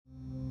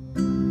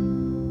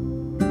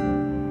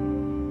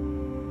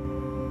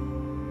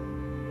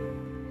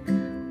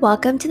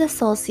Welcome to the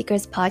Soul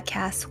Seekers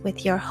podcast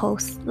with your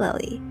host,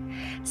 Lily.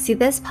 See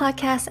this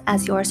podcast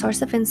as your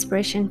source of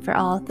inspiration for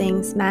all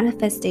things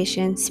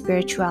manifestation,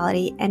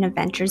 spirituality, and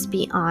adventures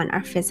beyond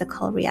our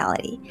physical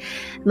reality.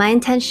 My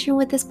intention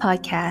with this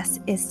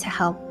podcast is to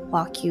help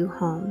walk you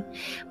home.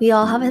 We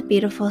all have a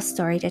beautiful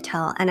story to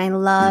tell, and I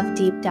love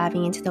deep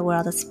diving into the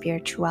world of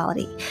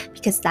spirituality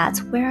because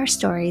that's where our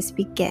stories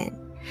begin.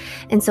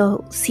 And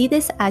so see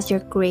this as your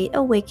great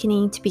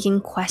awakening to begin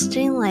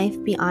questioning life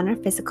beyond our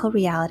physical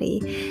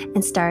reality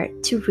and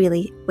start to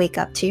really wake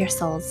up to your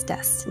soul's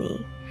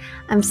destiny.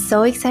 I'm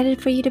so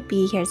excited for you to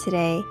be here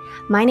today.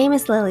 My name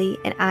is Lily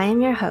and I am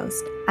your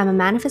host. I'm a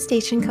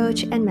manifestation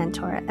coach and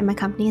mentor, and my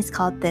company is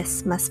called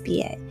This Must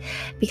Be It,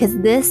 because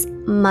this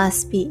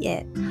must be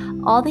it.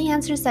 All the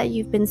answers that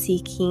you've been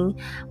seeking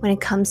when it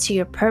comes to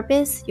your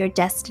purpose, your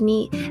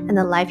destiny, and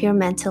the life you're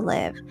meant to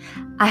live.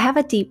 I have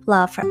a deep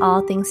love for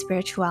all things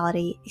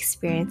spirituality,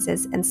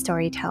 experiences, and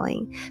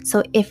storytelling.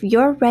 So if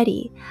you're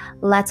ready,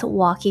 let's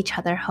walk each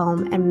other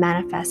home and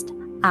manifest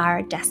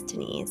our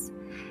destinies.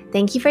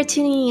 Thank you for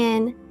tuning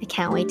in. I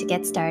can't wait to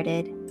get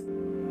started.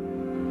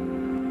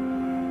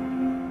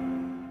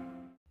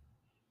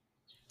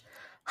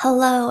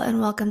 Hello,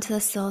 and welcome to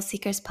the Soul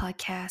Seekers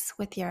podcast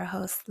with your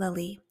host,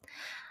 Lily.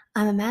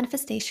 I'm a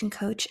manifestation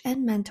coach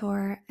and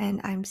mentor,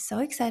 and I'm so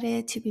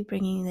excited to be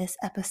bringing this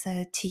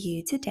episode to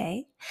you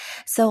today.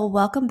 So,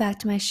 welcome back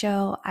to my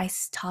show. I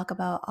talk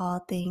about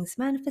all things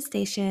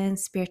manifestation,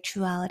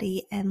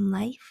 spirituality, and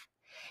life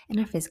in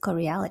our physical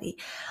reality.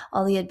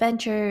 All the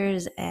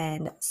adventures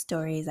and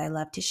stories I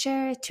love to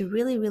share to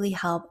really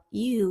help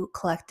you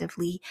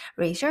collectively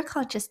raise your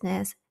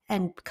consciousness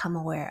and become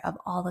aware of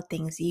all the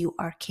things you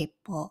are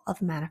capable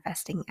of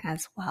manifesting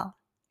as well.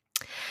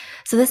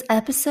 So this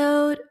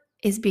episode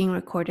is being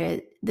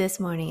recorded this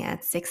morning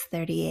at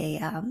 6:30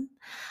 a.m.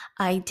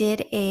 I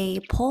did a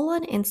poll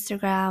on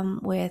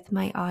Instagram with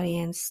my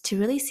audience to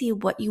really see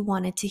what you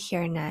wanted to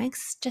hear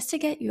next, just to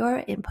get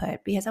your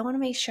input, because I want to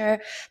make sure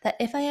that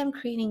if I am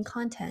creating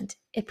content,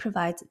 it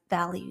provides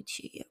value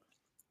to you.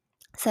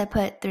 So I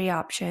put 3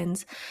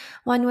 options.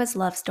 One was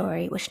love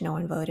story, which no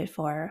one voted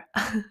for.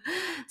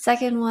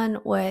 Second one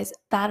was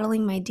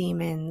battling my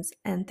demons.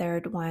 And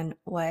third one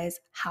was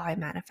how I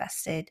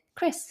manifested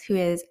Chris, who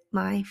is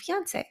my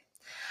fiance.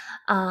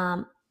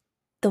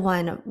 The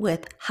one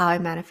with how I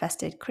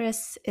manifested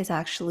Chris is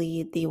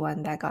actually the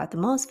one that got the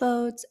most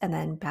votes, and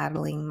then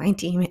battling my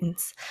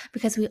demons,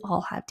 because we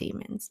all have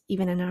demons,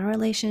 even in our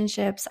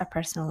relationships, our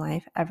personal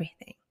life,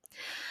 everything.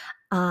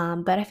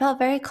 But I felt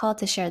very called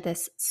to share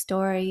this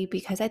story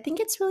because I think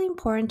it's really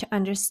important to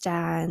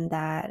understand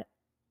that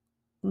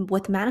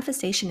with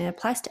manifestation, it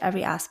applies to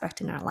every aspect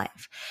in our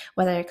life,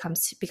 whether it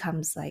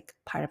becomes like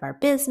part of our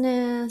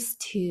business,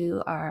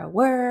 to our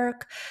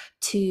work,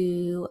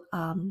 to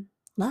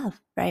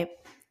love, right?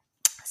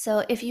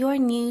 So if you are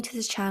new to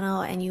this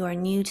channel and you are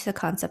new to the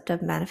concept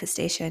of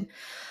manifestation,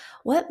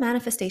 what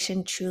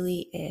manifestation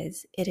truly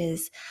is, it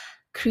is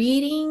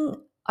creating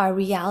our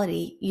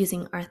reality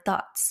using our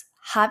thoughts,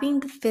 having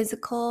the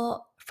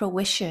physical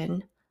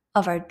fruition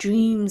of our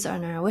dreams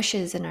and our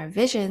wishes and our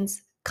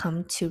visions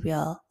come to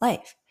real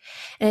life.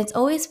 And it's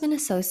always been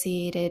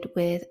associated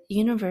with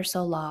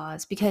universal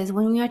laws, because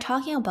when we are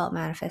talking about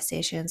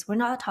manifestations, we're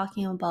not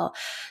talking about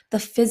the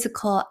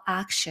physical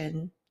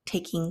action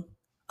taking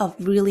of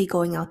really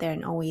going out there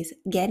and always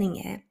getting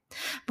it,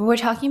 but we're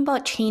talking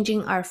about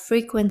changing our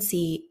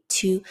frequency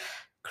to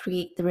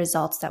create the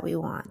results that we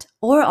want,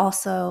 or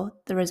also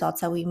the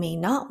results that we may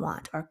not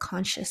want, or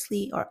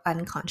consciously or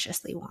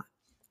unconsciously want.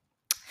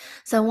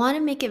 So I want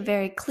to make it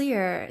very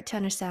clear to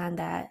understand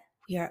that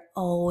we are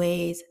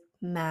always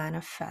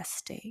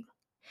manifesting.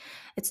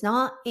 It's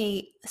not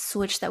a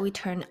switch that we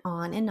turn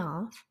on and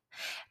off,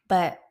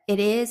 but it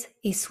is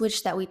a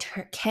switch that we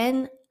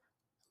can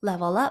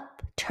level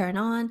up, turn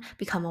on,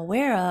 become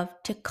aware of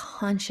to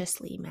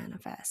consciously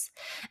manifest.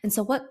 And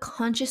so what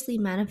consciously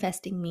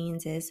manifesting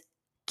means is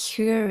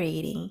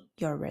curating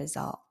your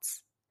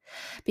results.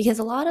 Because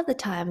a lot of the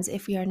times,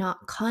 if we are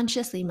not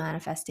consciously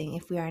manifesting,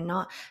 if we are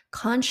not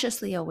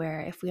consciously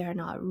aware, if we are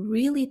not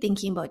really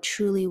thinking about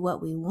truly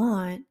what we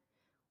want,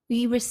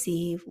 we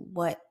receive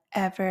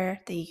whatever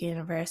the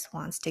universe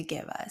wants to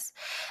give us.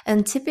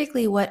 And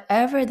typically,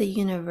 whatever the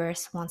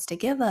universe wants to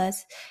give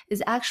us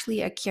is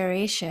actually a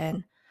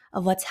curation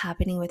of what's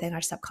happening within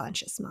our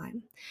subconscious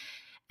mind.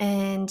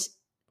 And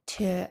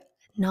to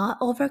not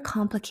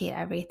overcomplicate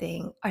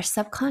everything, our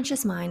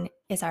subconscious mind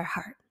is our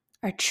heart,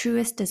 our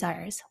truest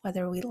desires,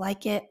 whether we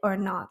like it or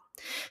not.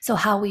 So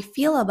how we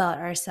feel about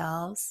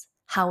ourselves,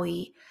 how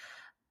we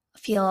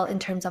feel in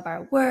terms of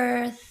our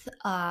worth,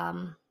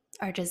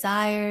 our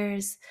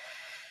desires,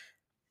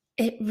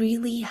 it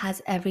really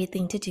has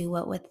everything to do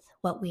with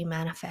what we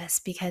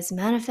manifest, because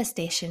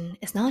manifestation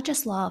is not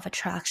just law of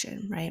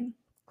attraction, right?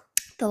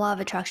 The law of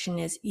attraction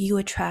is you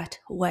attract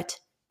what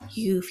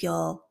you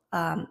feel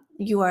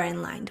you are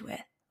in line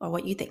with, or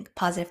what you think.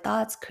 Positive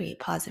thoughts create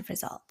positive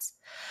results.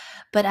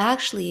 But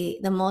actually,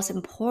 the most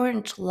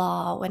important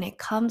law when it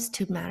comes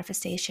to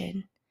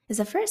manifestation is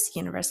the first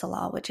universal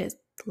law, which is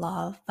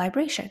law of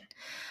vibration.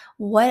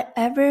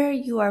 Whatever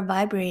you are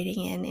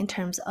vibrating in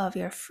terms of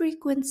your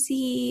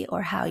frequency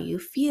or how you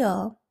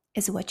feel,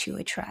 is what you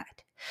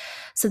attract.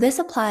 So this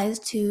applies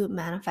to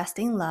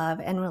manifesting love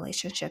and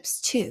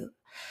relationships too.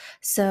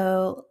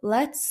 So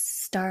let's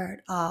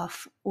start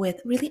off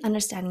with really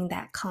understanding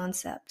that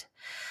concept.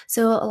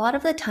 So a lot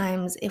of the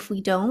times, if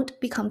we don't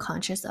become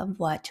conscious of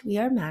what we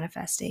are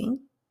manifesting,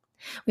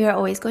 we are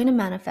always going to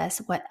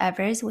manifest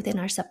whatever is within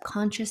our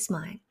subconscious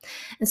mind.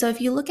 And so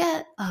if you look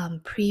at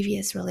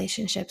previous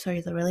relationships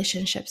or the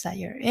relationships that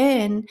you're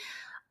in,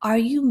 are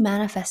you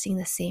manifesting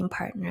the same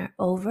partner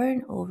over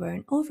and over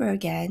and over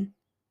again,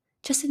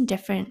 just in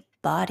different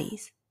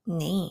bodies,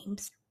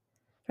 names,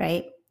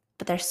 right?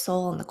 But their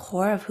soul and the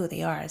core of who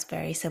they are is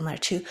very similar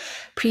to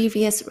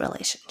previous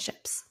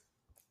relationships.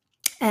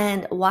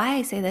 And why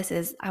I say this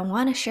is I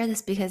want to share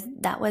this because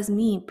that was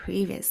me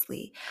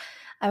previously.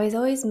 I was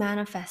always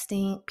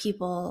manifesting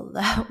people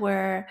that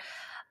were,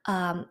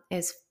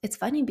 it's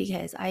funny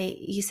because I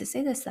used to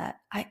say this,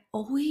 that I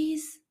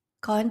always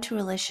got into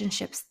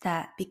relationships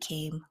that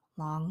became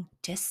long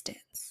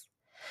distance.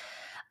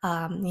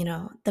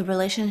 The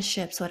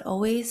relationships would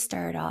always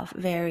start off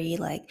very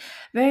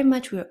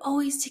much we were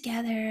always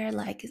together,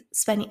 like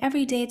spending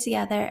every day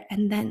together,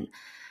 and then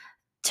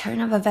turn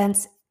of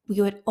events,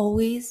 we would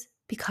always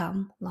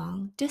become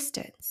long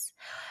distance.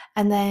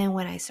 And then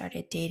when I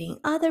started dating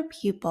other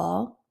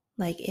people,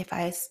 like if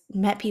I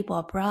met people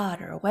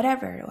abroad or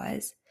whatever it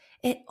was,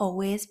 it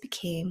always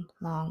became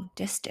long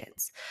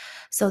distance.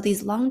 So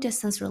these long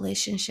distance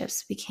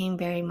relationships became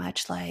very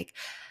much like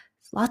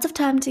lots of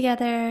time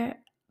together,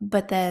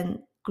 but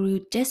then grew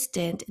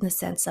distant in the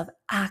sense of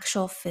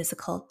actual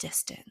physical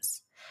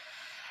distance.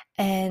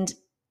 And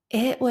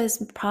it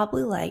was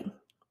probably like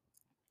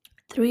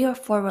 3 or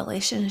 4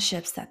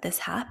 relationships that this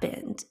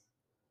happened.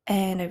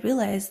 And I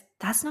realized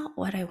that's not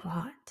what I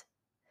want.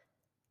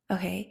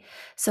 Okay,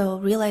 so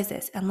realize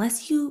this,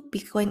 unless you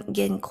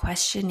begin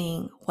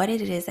questioning what it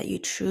is that you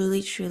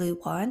truly, truly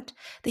want,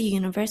 the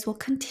universe will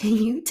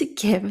continue to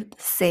give the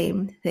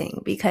same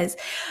thing because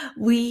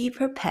we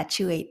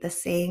perpetuate the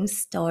same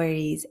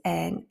stories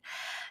and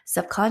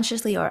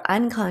subconsciously or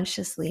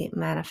unconsciously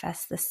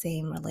manifest the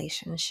same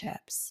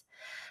relationships.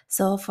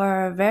 So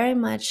for very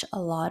much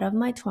a lot of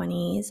my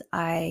 20s,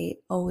 I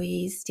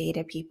always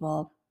dated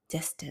people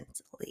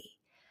distantly.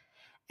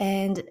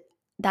 And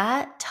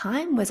that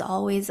time was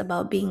always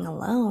about being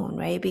alone,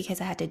 right? Because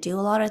I had to do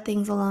a lot of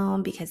things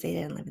alone because they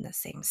didn't live in the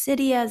same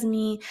city as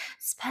me.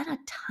 Spent a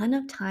ton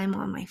of time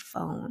on my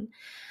phone,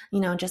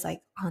 just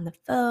like on the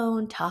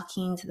phone,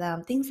 talking to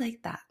them, things like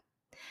that.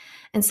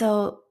 And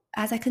so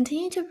as I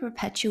continue to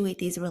perpetuate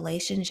these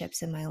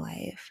relationships in my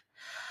life,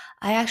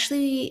 I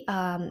actually,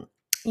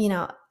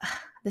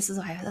 this is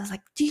why I was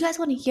like, do you guys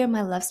want to hear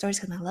my love stories?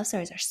 Because my love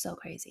stories are so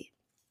crazy.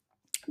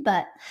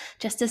 But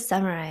just to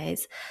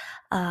summarize,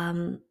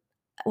 um,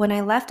 when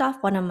I left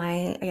off one of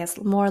my, I guess,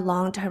 more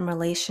long-term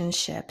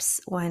relationships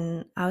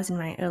when I was in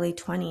my early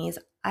 20s,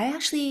 I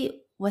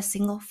actually was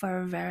single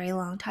for a very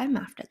long time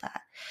after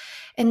that.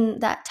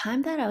 And that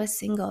time that I was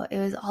single, it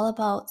was all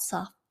about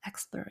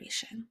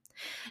self-exploration.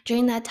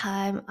 During that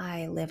time,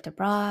 I lived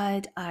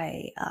abroad,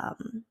 I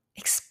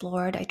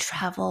explored, I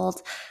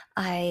traveled,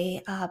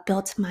 I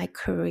built my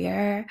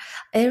career.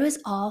 It was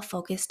all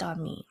focused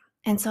on me.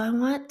 And so I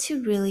want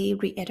to really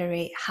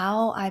reiterate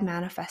how I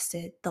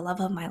manifested the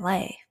love of my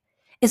life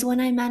is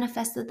when I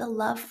manifested the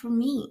love for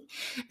me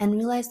and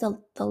realized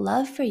the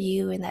love for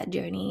you in that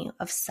journey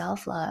of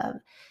self-love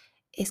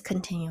is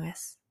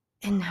continuous.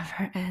 It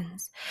never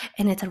ends.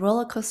 And it's a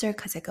roller coaster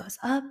because it goes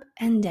up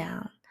and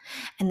down.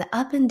 And the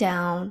up and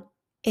down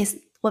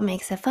is what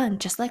makes it fun,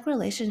 just like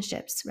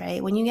relationships,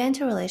 right? When you get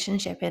into a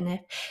relationship and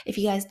if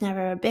you guys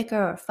never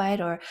bicker or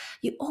fight or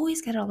you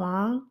always get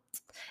along,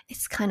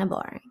 it's kind of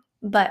boring.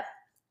 But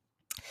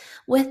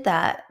with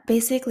that,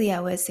 basically, I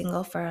was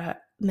single for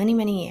many,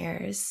 many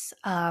years.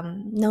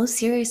 No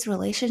serious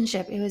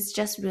relationship. It was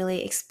just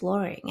really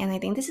exploring. And I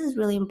think this is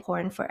really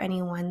important for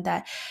anyone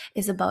that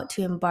is about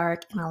to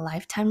embark in a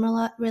lifetime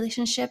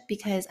relationship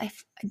because I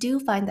do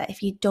find that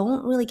if you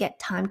don't really get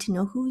time to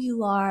know who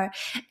you are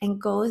and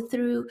go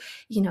through,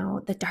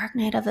 the dark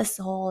night of the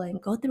soul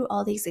and go through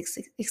all these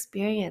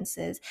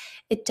experiences,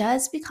 it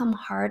does become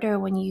harder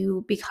when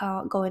you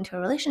go into a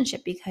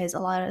relationship because a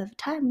lot of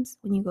times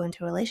when you go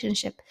into a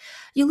relationship,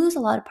 you lose a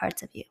lot of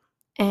parts of you.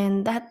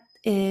 And that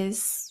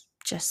is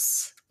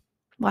just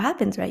what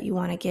happens, right? You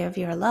want to give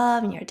your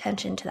love and your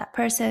attention to that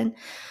person,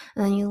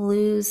 and then you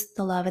lose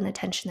the love and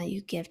attention that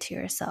you give to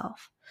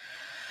yourself.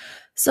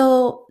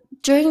 So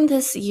during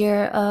this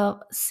year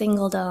of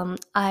singledom,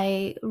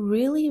 I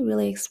really,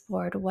 really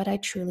explored what I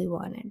truly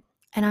wanted.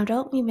 And I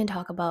don't even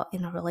talk about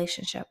in a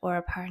relationship or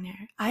a partner.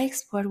 I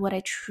explored what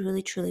I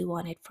truly, truly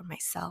wanted for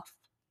myself.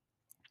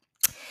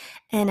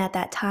 And at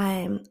that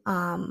time,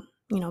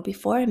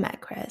 before I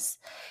met Chris,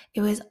 it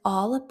was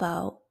all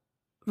about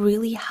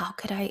really how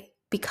could I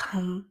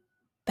become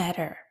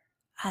better?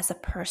 as a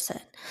person.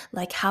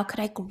 Like, how could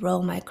I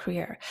grow my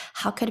career?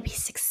 How could I be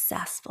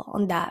successful?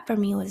 And that for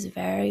me was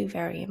very,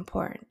 very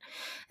important.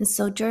 And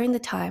so during the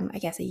time, I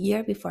guess a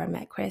year before I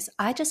met Chris,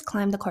 I just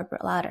climbed the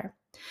corporate ladder.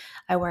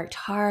 I worked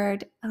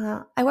hard.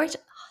 I worked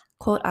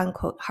quote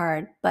unquote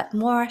hard, but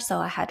more so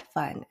I had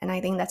fun. And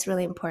I think that's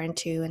really important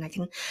too. And I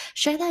can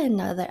share that in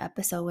another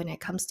episode when it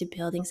comes to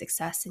building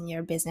success in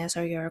your business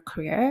or your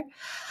career.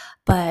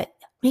 But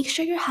make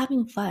sure you're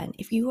having fun.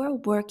 If you are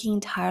working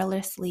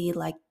tirelessly,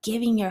 like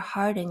giving your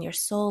heart and your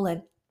soul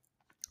and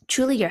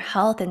truly your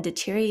health and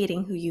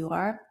deteriorating who you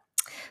are,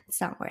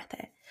 it's not worth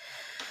it.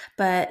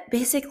 But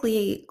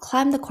basically,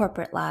 climb the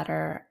corporate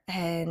ladder.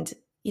 And,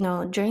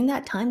 during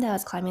that time that I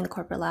was climbing the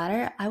corporate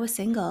ladder, I was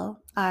single.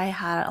 I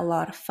had a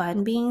lot of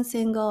fun being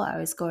single. I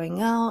was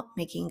going out,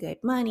 making good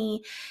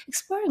money,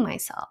 exploring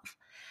myself.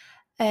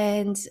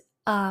 And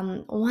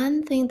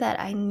one thing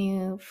that I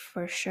knew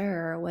for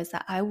sure was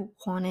that I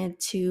wanted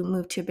to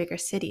move to a bigger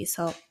city.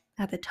 So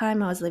at the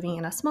time, I was living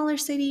in a smaller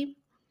city.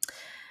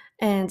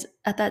 And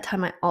at that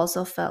time, I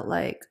also felt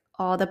like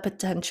all the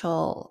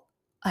potential,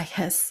 I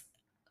guess,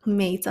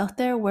 mates out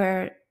there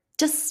were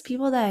just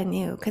people that I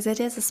knew because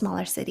it is a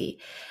smaller city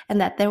and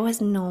that there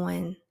was no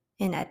one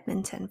in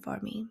Edmonton for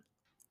me.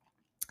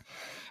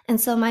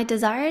 And so my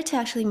desire to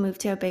actually move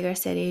to a bigger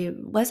city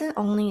wasn't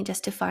only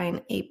just to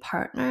find a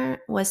partner,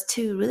 was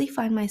to really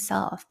find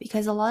myself.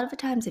 Because a lot of the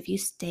times if you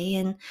stay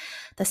in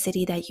the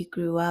city that you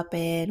grew up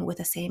in with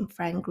the same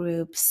friend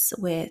groups,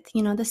 with,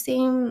 the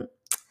same,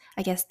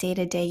 I guess, day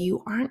to day,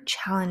 you aren't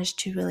challenged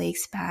to really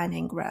expand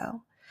and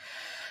grow.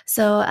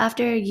 So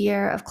after a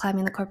year of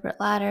climbing the corporate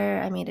ladder,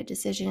 I made a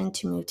decision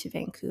to move to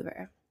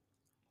Vancouver.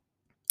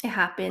 It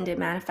happened, it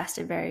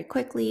manifested very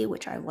quickly,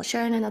 which I will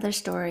share in another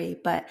story,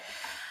 but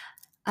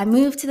I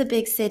moved to the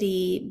big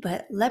city.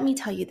 But let me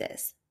tell you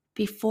this,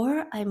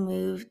 before I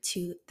moved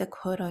to the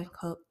quote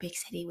unquote big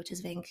city, which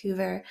is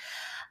Vancouver,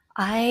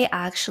 I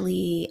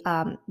actually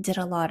did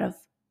a lot of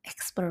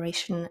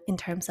exploration in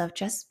terms of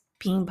just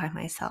being by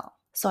myself.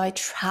 So I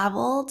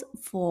traveled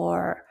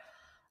for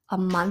a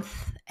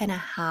month and a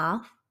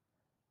half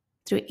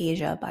through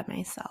Asia by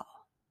myself.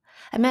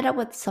 I met up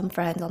with some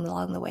friends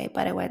along the way,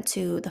 but I went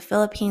to the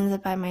Philippines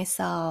by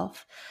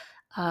myself.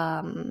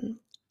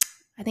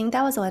 I think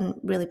that was one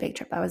really big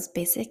trip. I was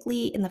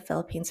basically in the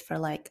Philippines for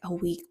like a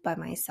week by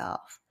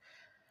myself.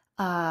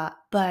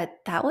 But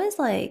that was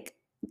like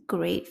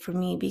great for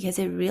me because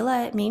it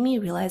made me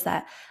realize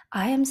that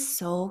I am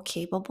so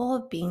capable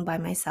of being by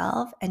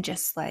myself and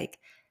just like,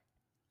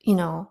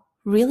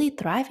 really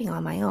thriving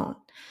on my own.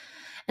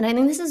 And I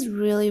think this is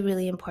really,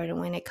 really important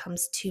when it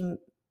comes to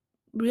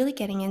really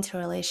getting into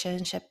a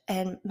relationship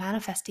and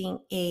manifesting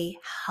a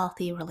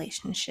healthy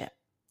relationship.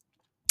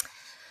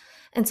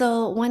 And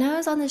so when I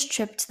was on this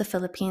trip to the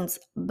Philippines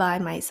by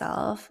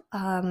myself,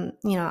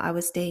 I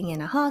was staying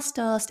in a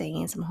hostel,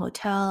 staying in some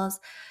hotels.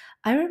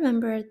 I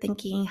remember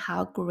thinking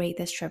how great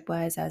this trip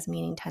was. I was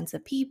meeting tons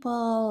of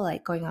people,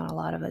 like going on a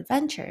lot of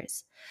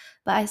adventures.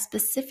 But I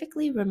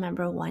specifically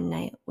remember one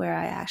night where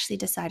I actually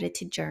decided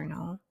to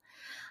journal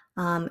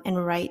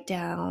and write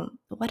down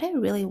what I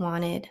really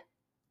wanted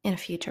in a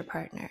future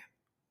partner.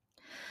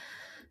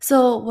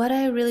 So, what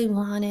I really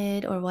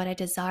wanted or what I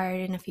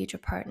desired in a future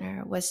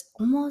partner was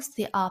almost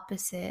the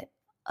opposite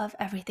of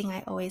everything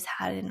I always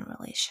had in a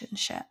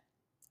relationship.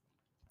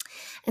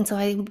 And so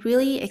I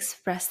really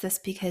express this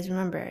because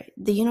remember,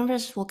 the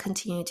universe will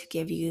continue to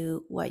give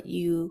you what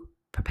you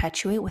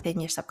perpetuate within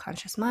your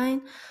subconscious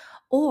mind,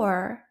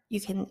 or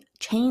you can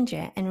change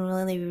it and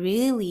really,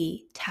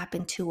 really tap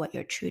into what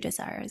your true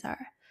desires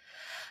are.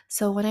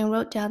 So when I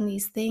wrote down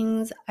these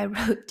things, I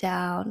wrote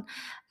down,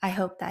 I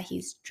hope that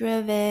he's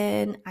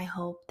driven. I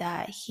hope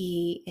that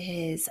he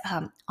is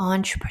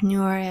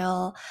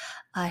entrepreneurial.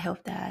 I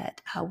hope that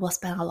we'll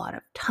spend a lot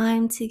of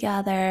time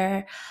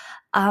together.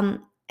 And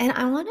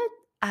I want to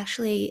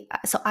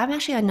so I'm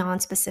actually a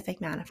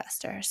non-specific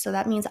manifester. So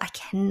that means I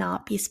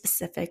cannot be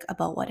specific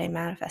about what I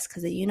manifest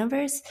because the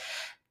universe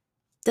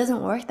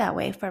doesn't work that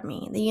way for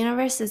me. The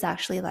universe is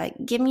actually like,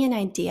 give me an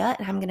idea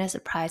and I'm going to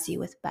surprise you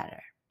with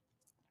better.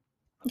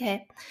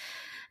 Okay.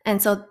 And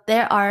so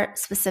there are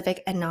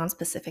specific and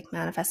non-specific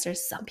manifestors.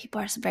 Some people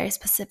are very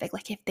specific.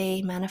 Like if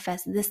they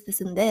manifest this, this,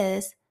 and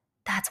this,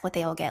 that's what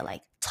they'll get.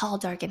 Like tall,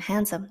 dark, and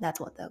handsome, that's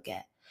what they'll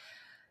get.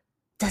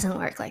 Doesn't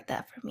work like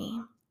that for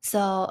me.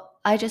 So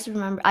I just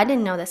remember, I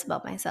didn't know this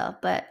about myself,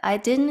 but I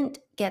didn't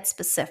get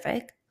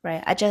specific,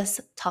 right? I just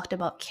talked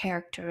about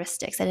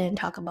characteristics. I didn't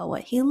talk about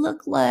what he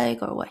looked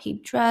like or what he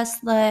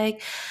dressed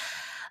like.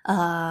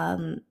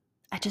 I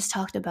just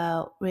talked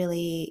about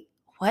really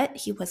what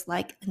he was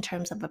like in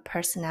terms of a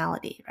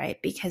personality,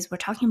 right? Because we're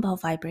talking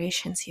about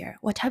vibrations here.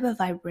 What type of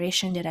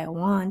vibration did I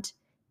want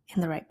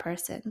in the right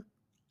person?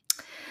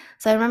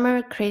 So I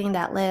remember creating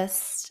that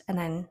list and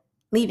then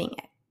leaving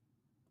it.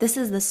 This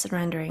is the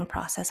surrendering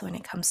process when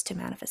it comes to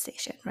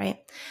manifestation, right?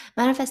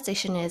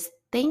 Manifestation is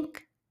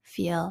think,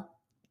 feel,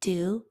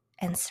 do,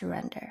 and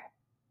surrender.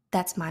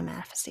 That's my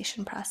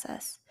manifestation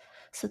process.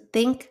 So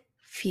think,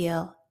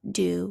 feel,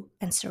 do,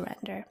 and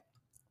surrender.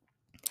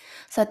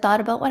 So I thought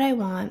about what I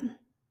want.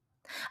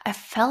 I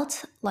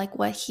felt like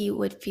what he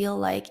would feel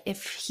like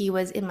if he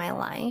was in my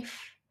life.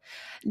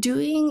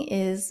 Doing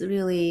is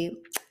really,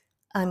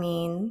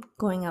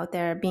 going out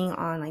there, being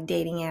on like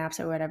dating apps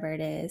or whatever it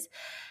is,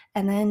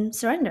 and then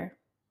surrender.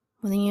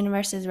 When the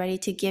universe is ready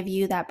to give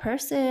you that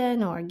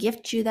person or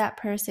gift you that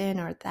person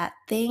or that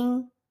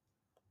thing,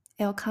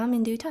 it'll come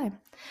in due time.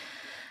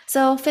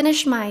 So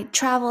finished my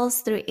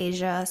travels through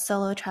Asia,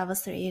 solo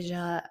travels through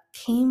Asia,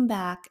 came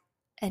back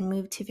and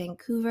moved to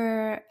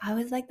Vancouver. I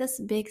was like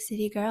this big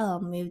city girl,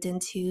 moved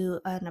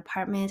into an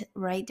apartment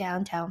right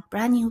downtown,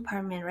 brand new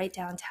apartment right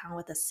downtown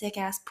with a sick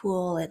ass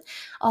pool and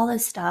all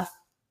this stuff.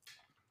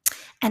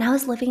 And I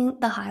was living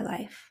the high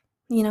life,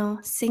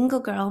 single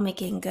girl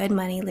making good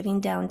money,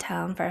 living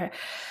downtown for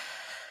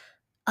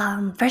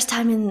first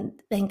time in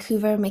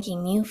Vancouver,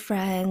 making new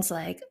friends,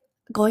 like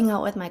going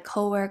out with my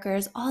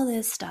coworkers, all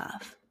this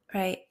stuff,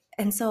 right?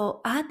 And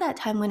so at that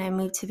time when I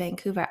moved to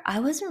Vancouver, I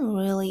wasn't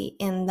really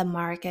in the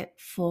market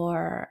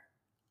for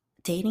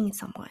dating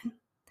someone.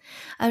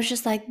 I was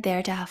just like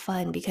there to have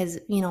fun because,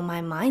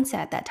 my mindset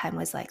at that time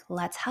was like,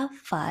 let's have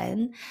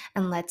fun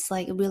and let's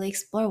like really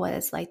explore what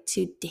it's like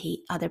to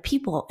date other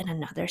people in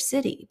another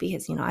city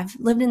because, I've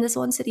lived in this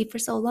one city for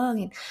so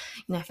long and,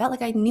 I felt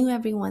like I knew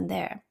everyone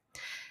there.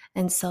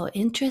 And so,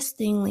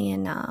 interestingly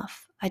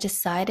enough, I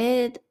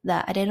decided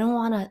that I didn't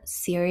want to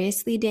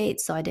seriously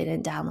date, so I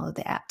didn't download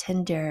the app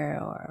Tinder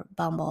or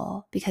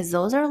Bumble because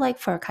those are like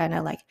for kind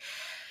of like,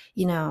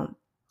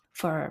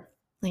 for,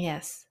 I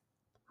guess,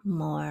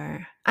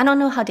 more. I don't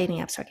know how dating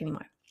apps work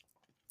anymore,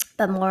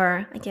 but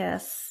more, I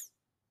guess,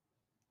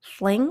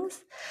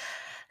 flings.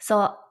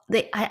 So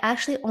I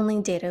actually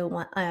only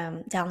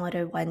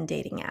downloaded one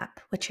dating app,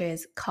 which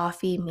is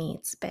Coffee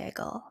Meets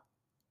Bagel.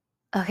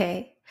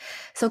 Okay.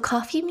 So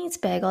Coffee Meets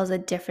Bagel is a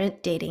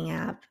different dating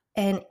app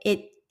and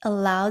it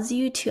allows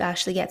you to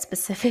actually get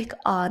specific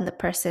on the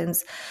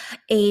person's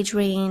age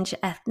range,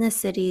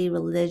 ethnicity,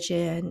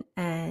 religion,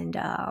 and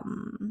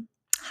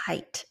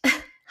height.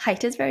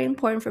 Height is very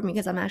important for me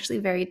because I'm actually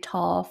very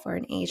tall for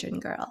an Asian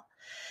girl.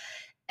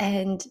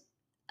 And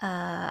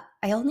I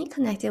only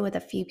connected with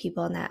a few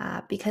people in that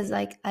app because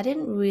like I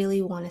didn't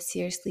really want to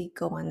seriously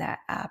go on that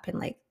app and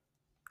like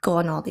go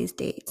on all these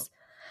dates.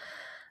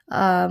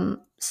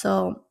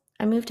 So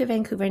I moved to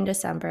Vancouver in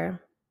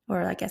December,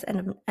 or I guess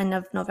end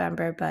of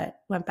November,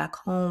 but went back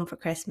home for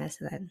Christmas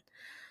then.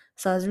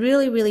 So I was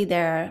really, really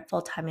there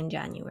full time in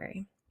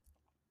January.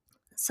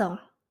 So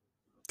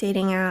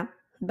dating app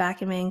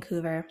back in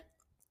Vancouver.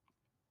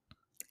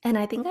 And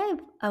I think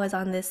I was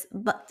on this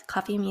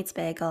Coffee Meets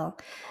Bagel.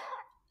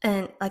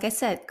 And like I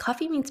said,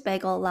 Coffee Meets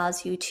Bagel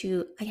allows you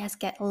to, I guess,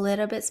 get a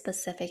little bit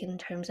specific in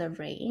terms of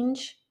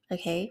range.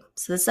 Okay.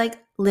 So it's like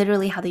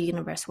literally how the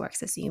universe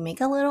works is you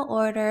make a little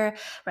order,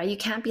 right? You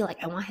can't be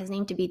like, I want his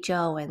name to be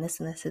Joe and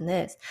this and this and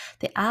this.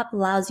 The app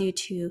allows you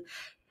to,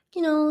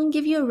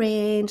 give you a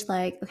range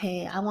like,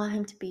 okay, I want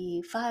him to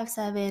be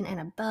 5'7" and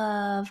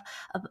above,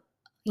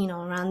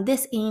 around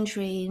this age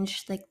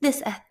range, like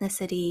this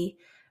ethnicity,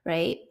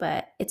 right?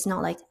 But it's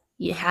not like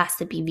it has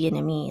to be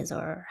Vietnamese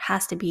or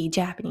has to be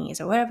Japanese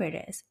or whatever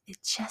it is.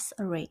 It's just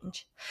a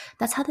range.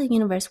 That's how the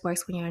universe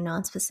works when you're a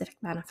non-specific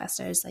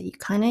manifestor. Is that you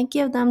kind of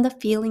give them the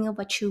feeling of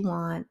what you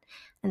want,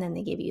 and then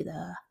they give you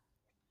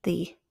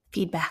the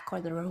feedback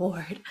or the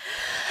reward.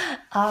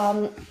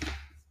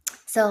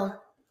 So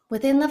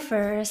within the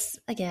first,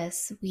 I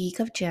guess, week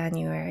of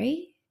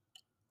January,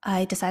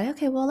 I decided,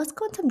 okay, well, let's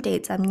go on some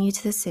dates. I'm new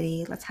to the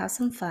city. Let's have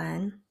some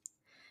fun.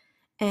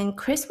 And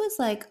Chris was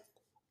like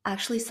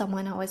actually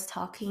someone I was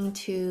talking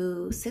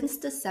to since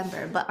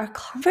December, but our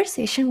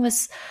conversation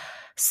was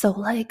so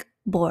like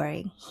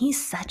boring.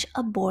 He's such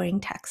a boring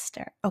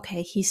texter.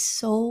 Okay. He's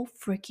so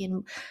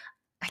freaking,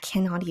 I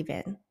cannot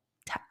even,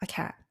 I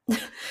can't.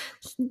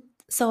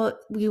 So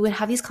we would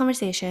have these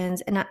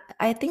conversations, and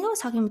I think I was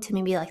talking to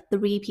maybe like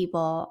 3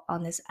 people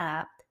on this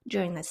app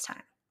during this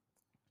time.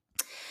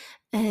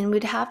 And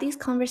we'd have these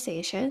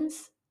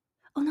conversations.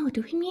 Oh no,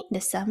 do we meet in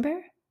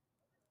December?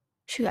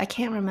 Shoot, I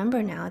can't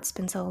remember now. It's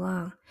been so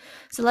long.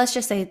 So let's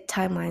just say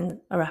timeline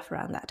rough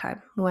around that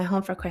time. We went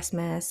home for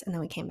Christmas and then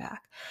we came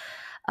back.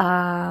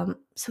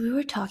 So we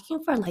were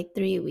talking for like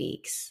 3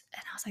 weeks,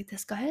 and I was like,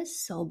 this guy is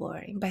so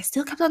boring, but I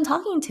still kept on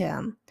talking to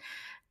him.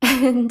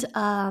 And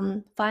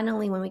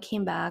finally, when we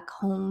came back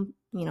home,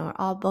 we're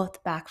all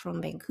both back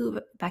in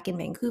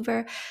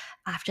Vancouver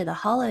after the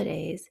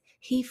holidays,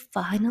 he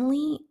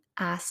finally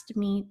asked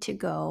me to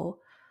go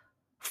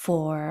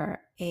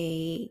for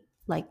a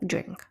like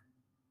drink.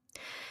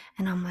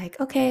 And I'm like,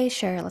 okay,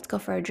 sure, let's go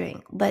for a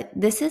drink. But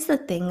this is the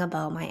thing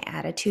about my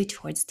attitude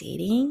towards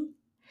dating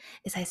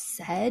is I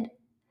said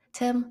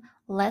to him,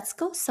 let's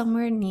go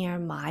somewhere near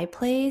my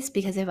place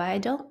because if I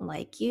don't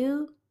like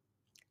you,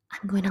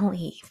 I'm going to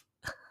leave.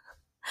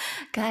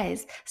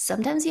 Guys,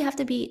 sometimes you have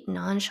to be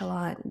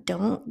nonchalant.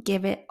 Don't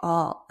give it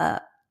all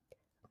up.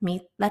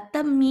 Let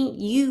them meet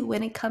you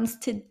when it comes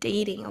to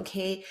dating,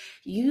 okay?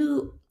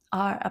 You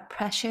are a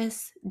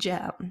precious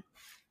gem.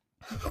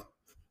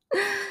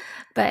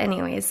 But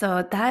anyway,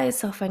 so that is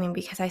so funny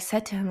because I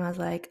said to him, I was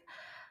like,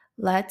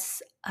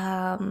 let's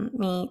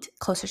meet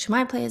closer to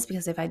my place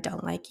because if I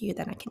don't like you,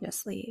 then I can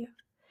just leave.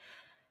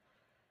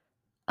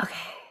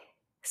 Okay,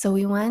 so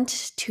we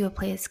went to a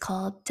place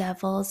called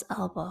Devil's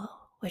Elbow,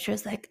 which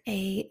was like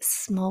a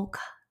smoke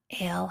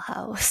ale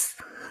house.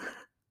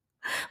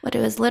 But it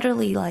was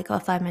literally like a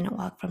 5-minute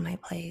walk from my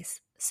place.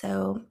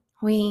 So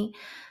we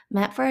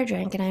met for a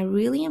drink, and I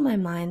really, in my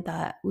mind,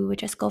 thought we would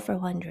just go for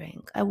one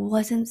drink. I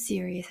wasn't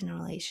serious in a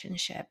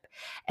relationship.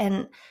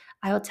 And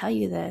I will tell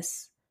you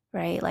this,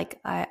 right? Like,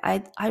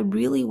 I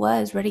really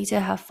was ready to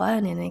have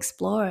fun and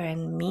explore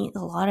and meet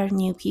a lot of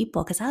new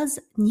people because I was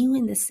new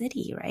in the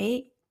city,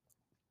 right?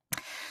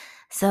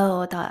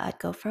 So I thought I'd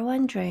go for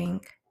one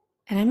drink,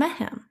 and I met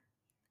him.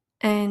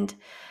 And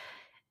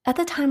at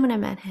the time when I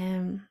met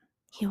him,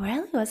 he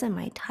really wasn't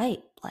my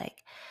type.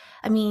 Like,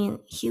 I mean,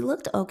 he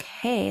looked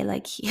okay.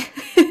 Like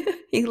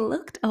he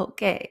looked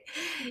okay.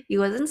 He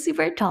wasn't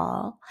super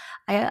tall.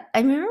 I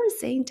remember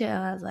saying to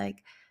him, I was like,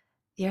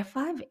 "You're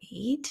 5'8"?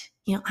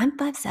 You know, I'm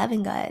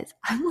 5'7", guys.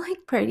 I'm like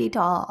pretty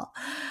tall."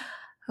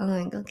 I'm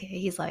like, okay.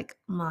 He's like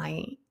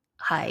my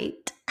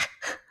height.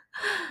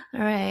 All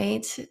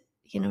right.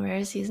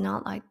 University's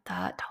not like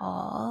that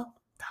tall.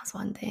 That's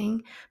one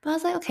thing. But I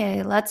was like,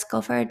 okay, let's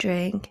go for a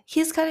drink.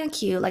 He's kind of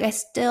cute. Like, I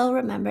still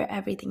remember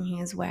everything he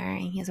was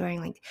wearing. He was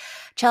wearing like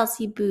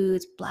Chelsea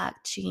boots,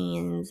 black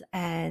jeans,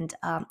 and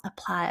a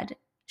plaid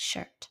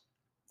shirt.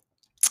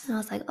 And I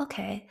was like,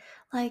 okay,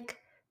 like,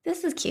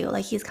 this is cute.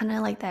 Like, he's kind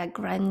of like that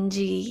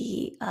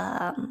grungy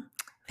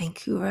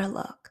Vancouver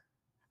look.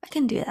 I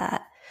can do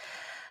that.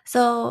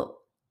 So,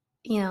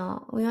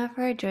 we went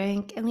for a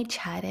drink and we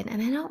chatted,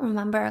 and I don't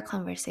remember our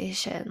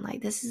conversation.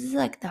 Like, this is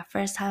like the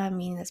first time I'm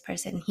meeting this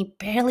person. He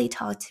barely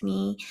talked to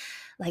me.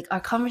 Like, our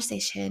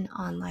conversation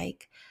on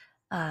like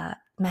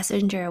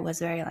Messenger was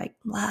very like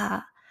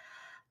blah.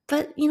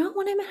 But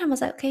when I met him, I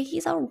was like, okay,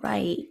 he's all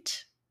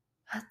right.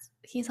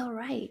 He's all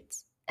right.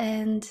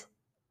 And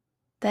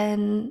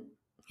then,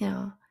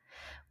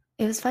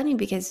 it was funny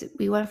because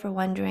we went for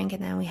one drink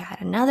and then we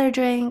had another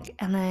drink,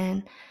 and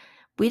then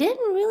we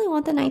didn't really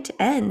want the night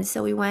to end.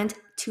 So we went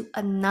to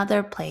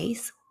another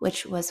place,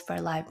 which was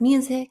for live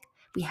music.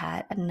 We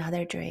had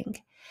another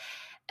drink.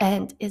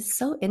 And it's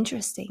so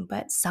interesting,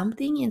 but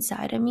something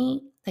inside of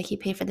me, like, he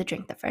paid for the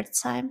drink the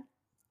first time.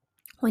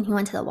 When he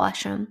went to the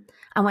washroom,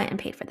 I went and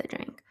paid for the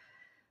drink.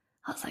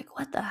 I was like,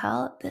 what the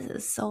hell? This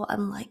is so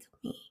unlike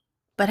me.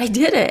 But I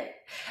did it.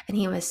 And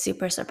he was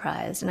super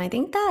surprised. And I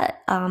think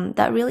that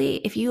that really,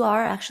 if you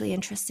are actually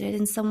interested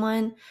in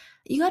someone,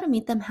 you got to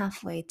meet them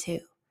halfway too.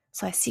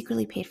 So I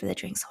secretly paid for the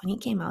drink. So when he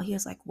came out, he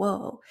was like,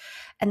 whoa.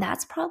 And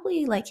that's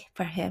probably like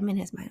for him in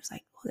his mind, it was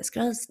like, oh, this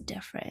girl is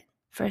different.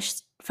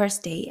 First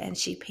date, and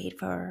she paid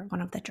for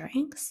one of the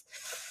drinks.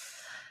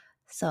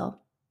 So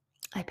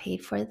I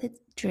paid for the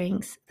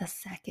drinks the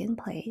second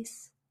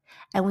place,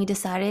 and we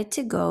decided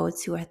to go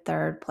to a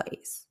third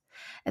place.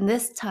 And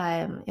this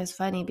time it was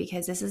funny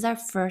because this is our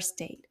first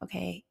date,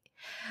 okay?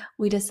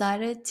 We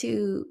decided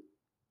to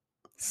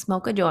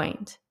smoke a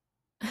joint.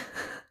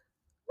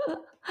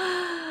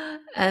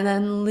 And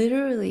then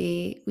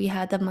literally we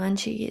had the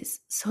munchies.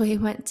 So we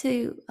went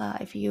to,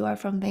 if you are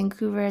from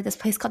Vancouver, this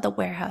place called The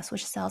Warehouse,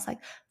 which sells like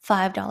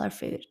 $5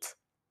 foods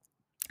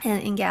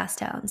and in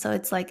Gastown. So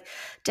it's like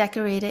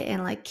decorated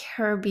in like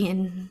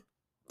Caribbean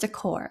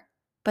decor,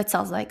 but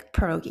sells like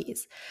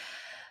pierogies.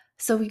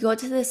 So we go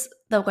to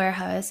the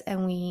warehouse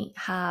and we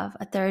have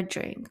a third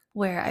drink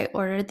where I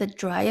ordered the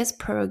driest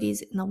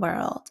pierogies in the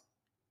world.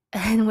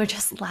 And we're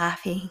just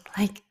laughing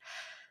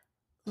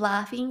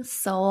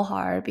so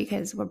hard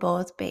because we're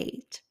both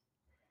baked.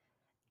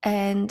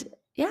 And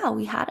yeah,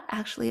 we had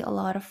actually a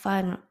lot of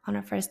fun on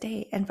our first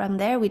date. And from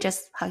there, we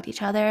just hugged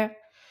each other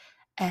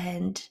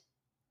and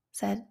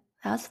said,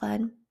 that was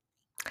fun.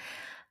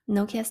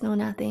 No kiss, no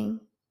nothing.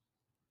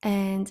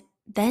 And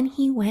then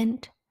we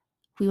went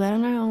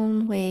on our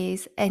own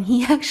ways, and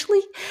he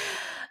actually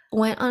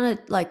went on a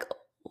like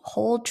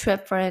whole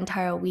trip for an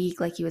entire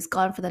week. Like, he was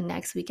gone for the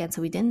next weekend,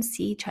 so we didn't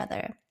see each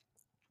other.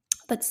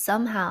 But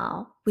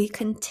somehow we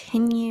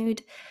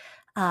continued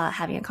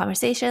having a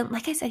conversation.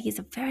 Like I said, he's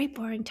a very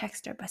boring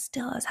texter, but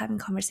still I was having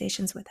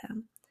conversations with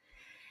him.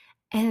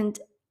 And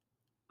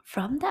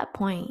from that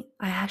point,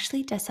 I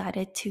actually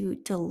decided to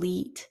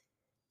delete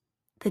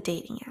the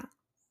dating app.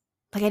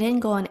 Like, I didn't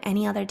go on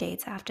any other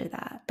dates after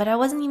that. But I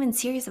wasn't even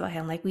serious about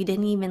him. Like, we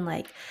didn't even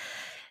like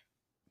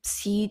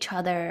see each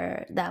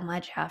other that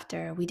much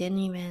after. We didn't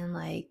even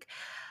like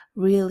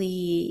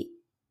really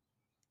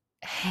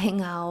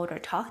hang out or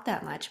talk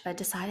that much, but I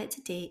decided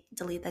to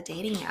delete the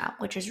dating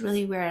app, which is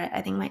really where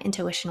I think my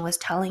intuition was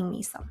telling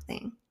me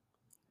something.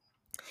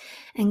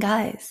 And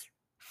guys,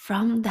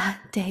 from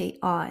that day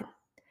on,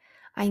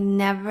 I think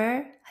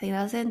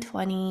that was in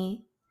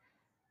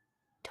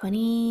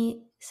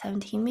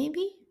 2017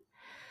 maybe,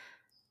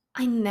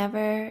 I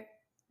never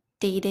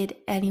dated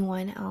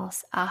anyone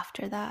else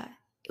after that.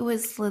 It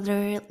was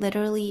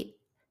literally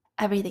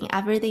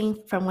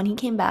everything from when he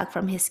came back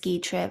from his ski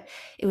trip.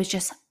 It was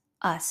just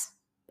us.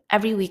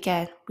 Every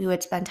weekend we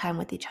would spend time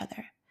with each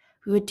other.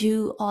 We would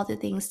do all the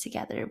things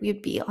together.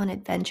 We'd be on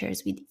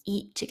adventures. We'd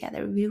eat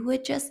together. We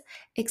would just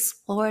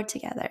explore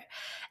together.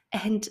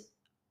 And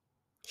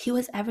he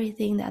was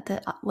everything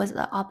that was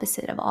the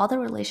opposite of all the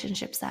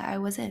relationships that I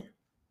was in.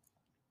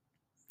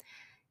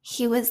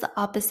 He was the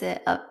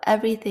opposite of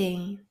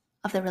everything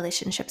of the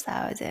relationships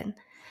that I was in.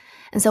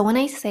 And so when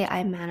I say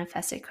I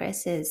manifested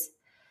Chris, is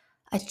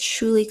I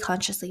truly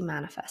consciously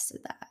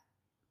manifested that,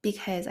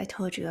 because I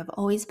told you I've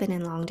always been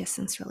in long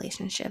distance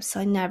relationships. So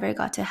I never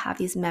got to have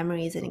these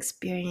memories and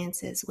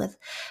experiences with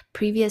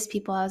previous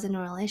people I was in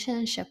a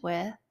relationship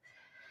with.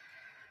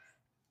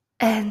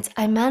 And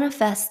I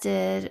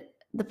manifested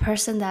the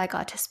person that I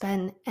got to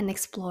spend and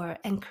explore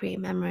and create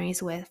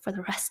memories with for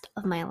the rest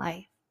of my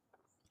life.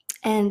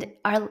 And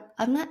I'm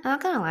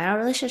not gonna lie, our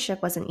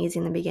relationship wasn't easy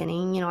in the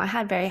beginning. I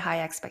had very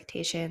high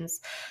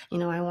expectations.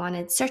 I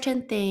wanted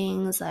certain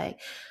things, like,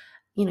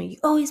 you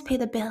always pay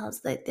the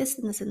bills, like this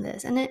and this and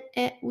this. And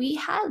we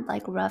had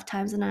like rough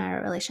times in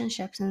our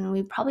relationships, and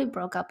we probably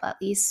broke up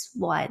at least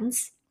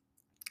once.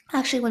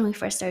 Actually, when we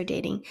first started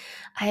dating,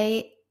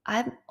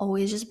 I've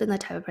always just been the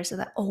type of person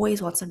that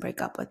always wants to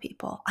break up with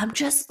people. I'm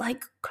just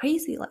like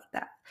crazy like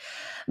that.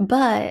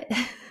 But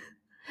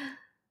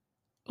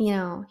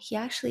he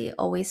actually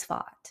always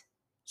fought.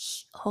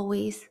 He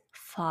always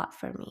fought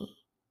for me.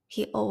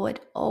 He would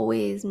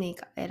always make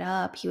it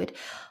up.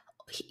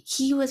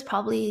 He was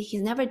probably,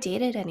 he's never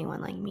dated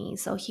anyone like me.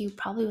 So he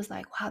probably was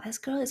like, wow, this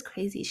girl is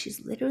crazy.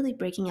 She's literally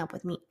breaking up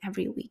with me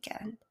every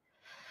weekend.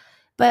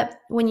 But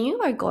when you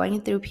are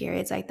going through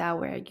periods like that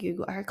where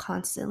you are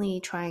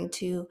constantly trying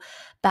to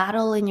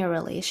battle in your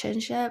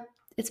relationship,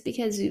 it's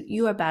because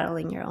you are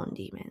battling your own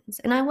demons.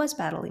 And I was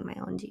battling my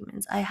own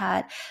demons. I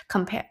had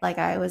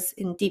I was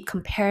in deep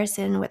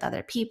comparison with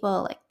other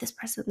people, like this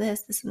person,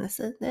 this, and this,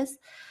 and this.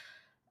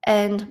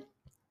 And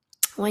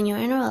when you're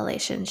in a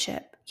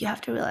relationship, you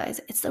have to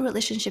realize it's the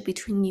relationship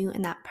between you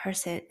and that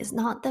person. It's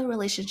not the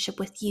relationship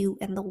with you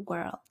and the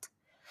world.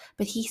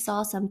 But he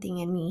saw something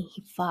in me.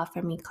 He fought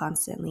for me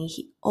constantly.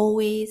 He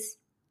always,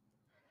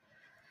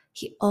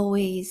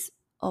 always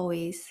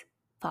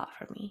fought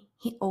for me.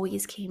 He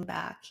always came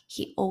back.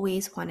 He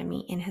always wanted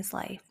me in his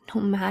life,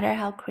 no matter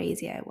how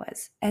crazy I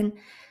was. And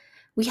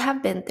we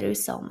have been through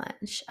so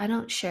much. I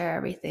don't share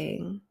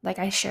everything. Like,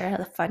 I share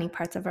the funny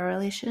parts of our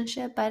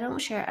relationship, but I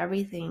don't share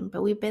everything.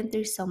 But we've been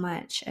through so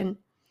much. And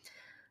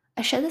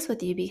I share this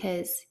with you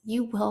because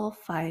you will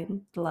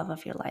find the love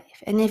of your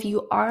life. And if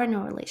you are in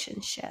a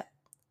relationship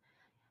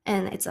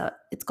and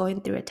it's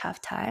going through a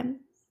tough time,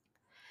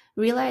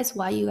 realize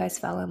why you guys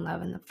fell in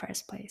love in the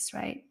first place,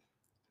 right?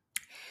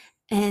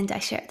 And I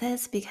share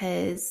this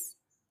because,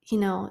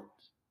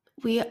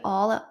 we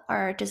all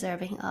are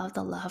deserving of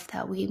the love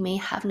that we may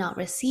have not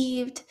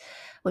received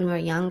when we were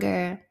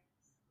younger.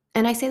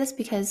 And I say this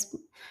because,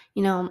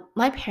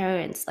 my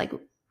parents, like,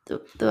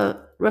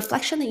 the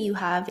reflection that you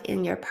have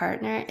in your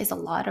partner is a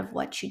lot of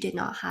what you did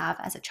not have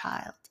as a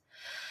child.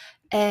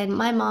 And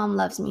my mom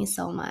loves me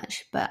so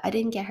much, but I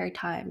didn't get her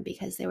time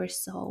because they were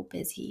so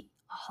busy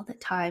all the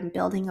time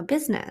building a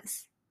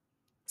business.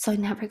 So I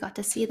never got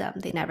to see them.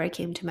 They never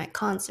came to my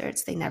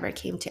concerts. They never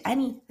came to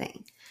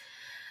anything.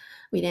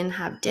 We didn't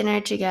have dinner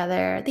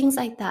together, things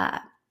like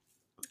that.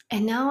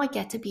 And now I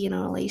get to be in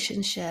a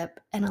relationship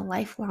and a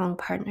lifelong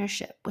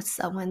partnership with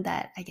someone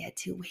that I get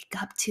to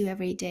wake up to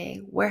every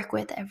day, work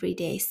with every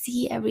day,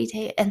 see every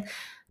day. And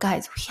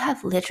guys, we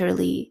have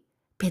literally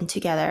been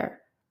together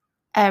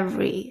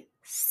every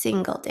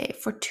single day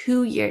for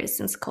 2 years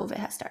since COVID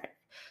has started.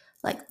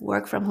 Like,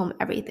 work from home,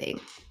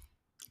 everything.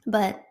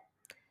 But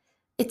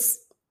it's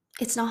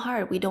not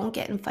hard. We don't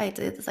get in fights.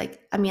 It's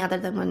like, other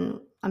than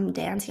when I'm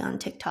dancing on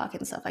TikTok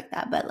and stuff like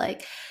that. But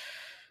like,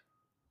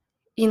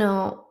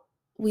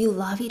 we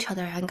love each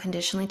other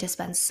unconditionally to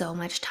spend so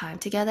much time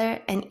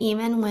together. And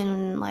even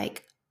when,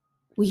 like,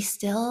 we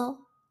still,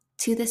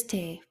 to this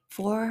day,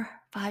 4-5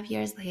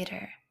 years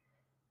later,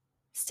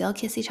 still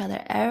kiss each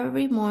other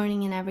every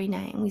morning and every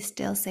night, and we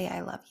still say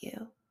I love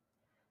you.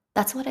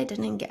 That's what I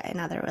didn't get in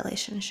other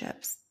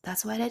relationships.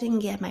 That's what I didn't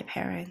get my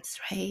parents,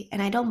 right?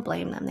 And I don't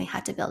blame them. They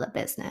had to build a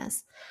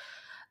business.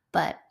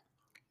 But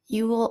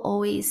you will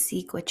always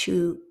seek what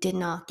you did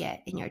not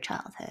get in your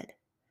childhood.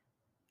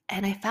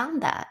 And I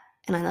found that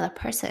in another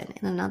person,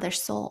 in another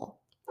soul.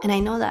 And I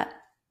know that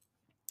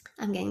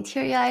I'm getting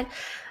teary-eyed,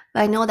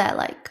 but I know that,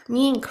 like,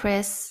 me and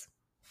Chris,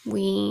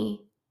 we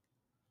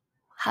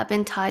have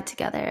been tied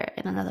together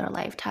in another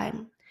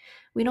lifetime.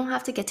 We don't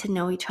have to get to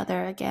know each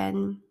other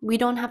again. We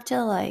don't have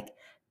to, like,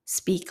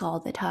 speak all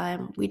the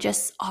time. We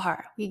just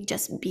are. We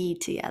just be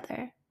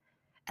together.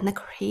 And the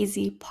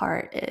crazy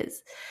part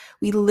is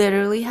we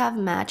literally have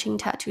matching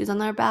tattoos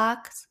on our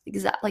backs.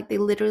 Like, they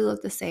literally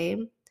look the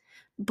same,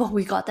 but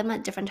we got them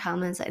at different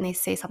times and they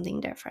say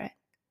something different.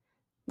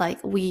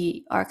 Like,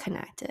 we are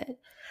connected.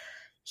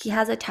 He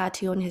has a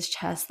tattoo on his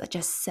chest that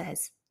just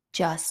says,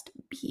 just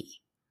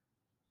be.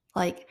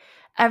 Like,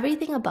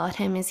 Everything about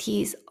him is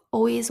he's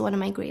always one of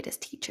my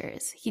greatest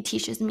teachers. He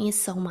teaches me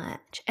so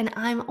much, and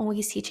I'm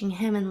always teaching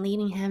him and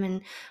leading him,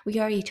 and we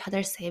are each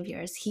other's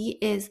saviors. He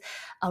is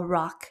a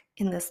rock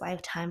in this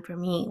lifetime for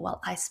me while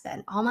I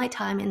spend all my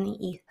time in the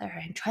ether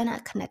and trying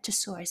to connect to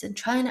source and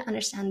trying to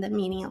understand the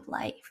meaning of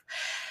life.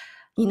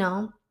 You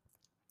know,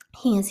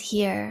 he is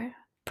here,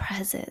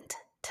 present,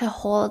 to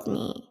hold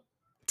me,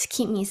 to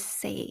keep me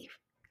safe,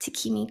 to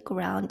keep me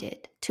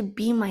grounded, to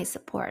be my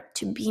support,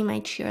 to be my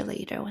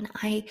cheerleader when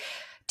I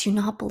do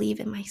not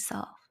believe in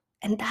myself.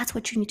 And that's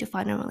what you need to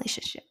find in a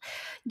relationship.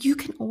 You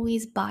can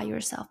always buy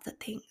yourself the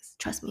things.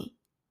 Trust me,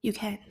 you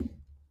can.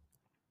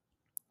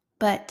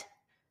 But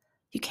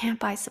you can't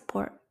buy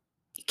support.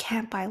 You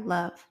can't buy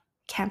love.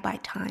 You can't buy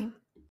time.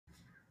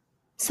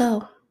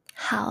 So,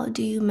 how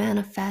do you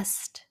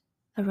manifest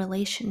a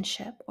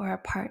relationship or a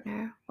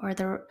partner,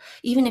 or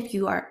even if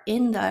you are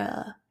in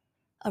a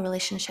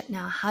relationship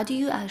now, how do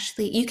you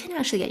can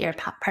actually get your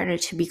partner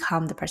to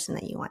become the person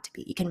that you want to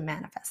be. You can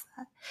manifest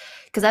that.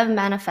 Because I've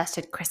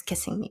manifested Chris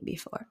kissing me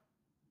before.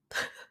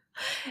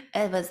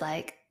 It was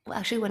like,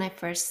 actually, when I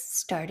first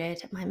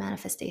started my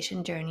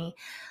manifestation journey,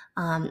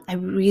 I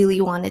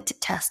really wanted to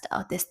test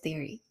out this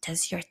theory.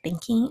 Does your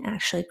thinking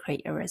actually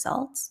create your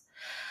results?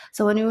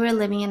 So when we were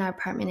living in our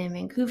apartment in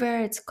Vancouver,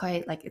 it's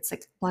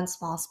like one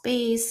small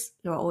space.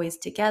 We were always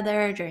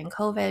together during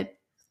COVID.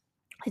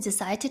 I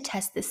decided to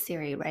test this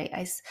theory, right?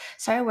 I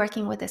started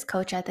working with this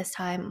coach at this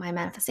time, my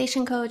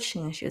manifestation coach,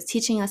 and she was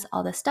teaching us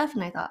all this stuff.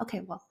 And I thought,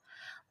 okay, well,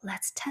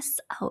 let's test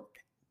out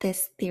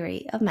this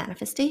theory of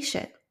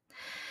manifestation.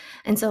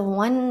 And so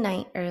one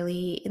night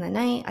early in the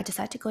night, I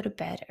decided to go to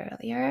bed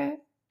earlier,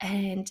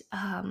 and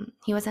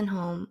he wasn't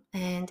home,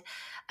 and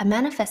I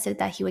manifested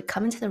that he would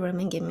come into the room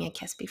and give me a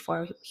kiss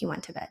before he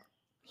went to bed.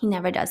 He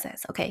never does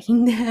this, okay? He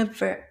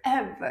never,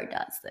 ever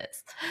does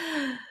this.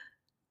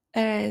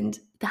 And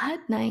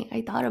that night,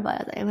 I thought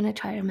about it. I'm going to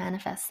try to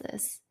manifest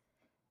this.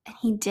 And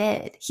he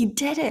did. He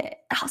did it.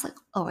 I was like,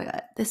 oh my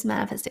God, this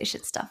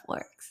manifestation stuff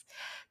works.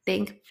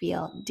 Think,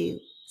 feel, do,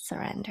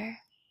 surrender.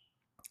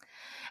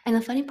 And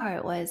the funny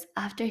part was,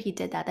 after he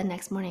did that, the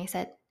next morning I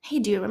said, hey,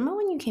 do you remember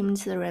when you came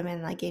into the room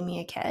and like gave me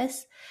a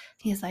kiss?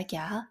 He's like,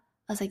 yeah.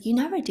 I was like, you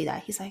never do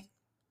that. He's like,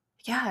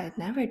 yeah, I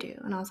never do.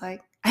 And I was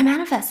like, I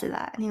manifested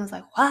that. And he was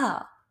like,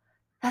 wow,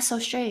 that's so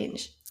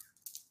strange.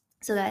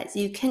 So that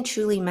you can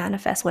truly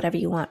manifest whatever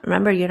you want.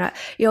 Remember, you're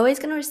always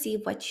going to receive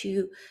what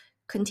you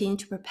continue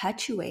to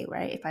perpetuate,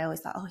 right? If I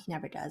always thought, oh, he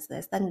never does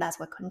this, then that's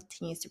what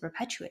continues to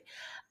perpetuate.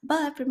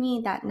 But for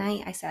me, that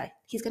night, I said,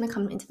 he's going to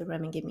come into the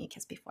room and give me a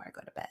kiss before I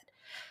go to bed.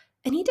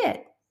 And he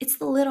did. It's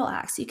the little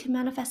acts. You can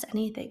manifest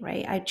anything,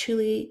 right? I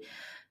truly,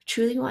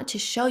 truly want to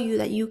show you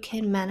that you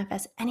can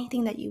manifest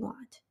anything that you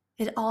want.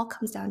 It all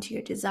comes down to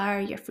your desire,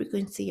 your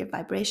frequency, your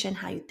vibration,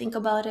 how you think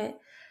about it,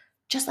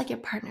 just like your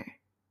partner,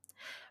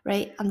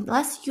 right?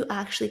 Unless you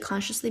actually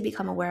consciously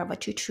become aware of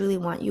what you truly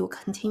want, you will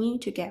continue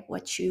to get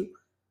what you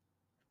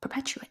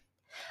perpetuate.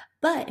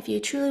 But if you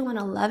truly want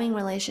a loving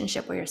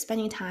relationship where you're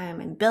spending time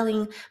and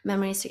building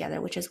memories together,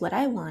 which is what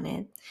I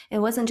wanted, it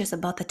wasn't just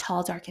about the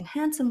tall, dark, and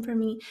handsome for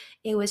me.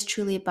 It was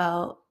truly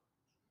about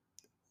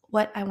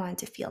what I wanted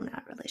to feel in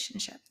that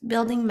relationship.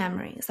 Building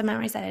memories, the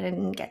memories that I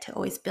didn't get to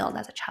always build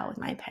as a child with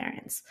my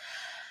parents.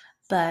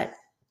 But,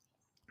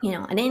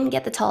 I didn't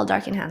get the tall,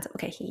 dark, and handsome.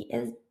 Okay, he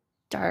is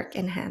dark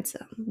and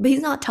handsome, but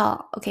he's not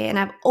tall, okay? And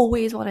I've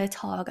always wanted a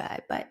tall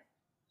guy, but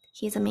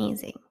he's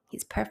amazing.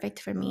 He's perfect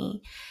for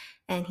me.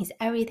 And he's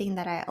everything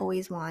that I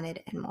always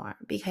wanted and more,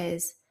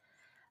 because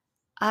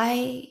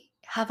I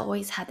have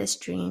always had this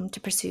dream to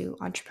pursue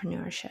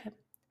entrepreneurship,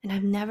 and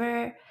I've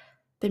never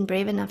been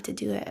brave enough to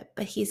do it.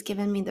 But he's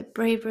given me the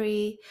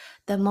bravery,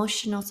 the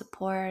emotional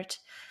support,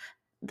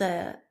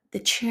 the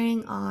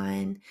cheering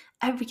on,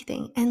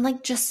 everything, and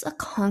like just a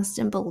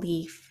constant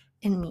belief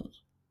in me,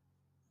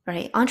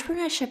 right?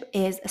 Entrepreneurship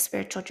is a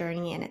spiritual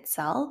journey in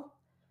itself,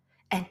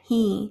 and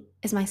he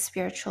is my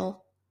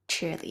spiritual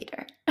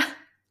cheerleader.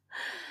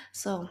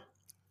 So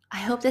I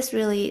hope this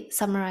really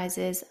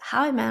summarizes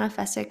how I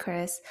manifested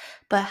Chris,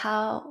 but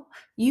how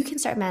you can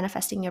start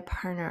manifesting your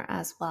partner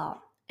as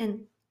well.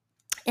 And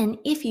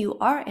if you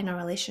are in a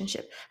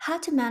relationship, how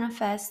to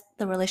manifest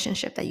the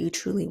relationship that you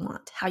truly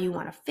want, how you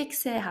want to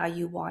fix it, how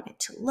you want it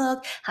to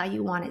look, how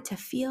you want it to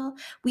feel.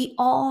 We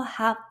all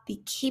have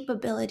the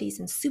capabilities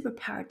and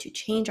superpower to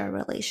change our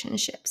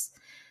relationships.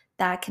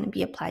 That can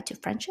be applied to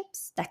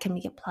friendships, that can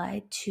be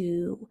applied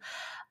to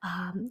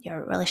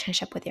your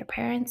relationship with your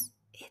parents.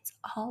 It's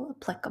all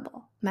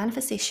applicable.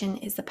 Manifestation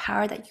is the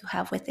power that you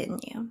have within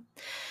you.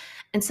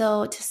 And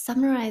so to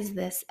summarize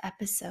this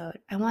episode,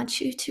 I want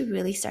you to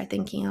really start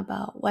thinking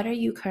about, what are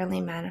you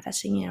currently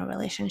manifesting in your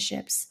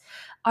relationships?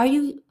 Are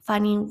you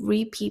finding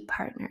repeat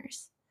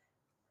partners?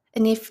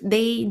 And if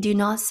they do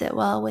not sit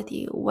well with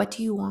you, what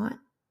do you want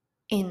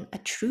in a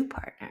true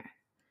partner?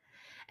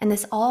 And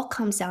this all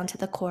comes down to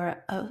the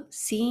core of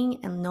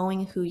seeing and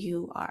knowing who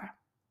you are.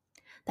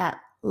 That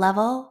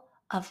level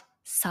of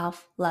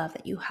self-love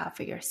that you have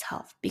for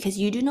yourself, because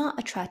you do not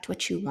attract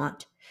what you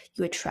want,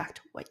 you attract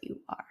what you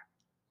are.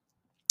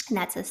 And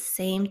that's the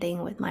same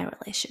thing with my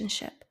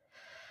relationship.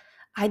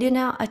 I do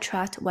not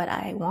attract what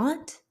I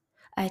want.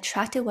 I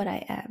attracted what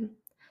I am.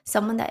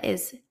 Someone that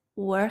is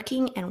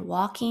working and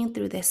walking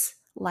through this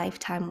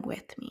lifetime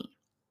with me.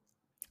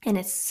 And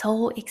it's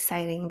so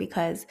exciting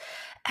because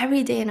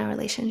every day in our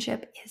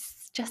relationship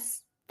is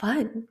just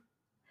fun.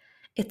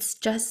 It's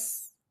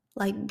just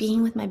like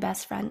being with my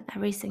best friend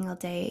every single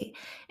day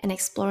and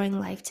exploring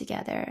life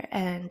together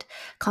and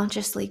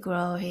consciously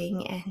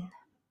growing and,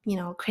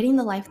 creating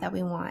the life that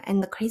we want.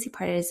 And the crazy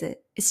part is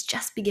it's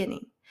just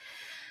beginning.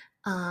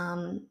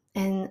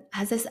 And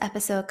as this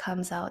episode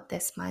comes out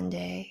this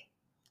Monday,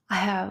 I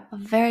have a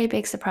very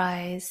big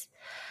surprise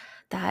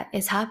that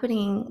is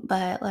happening,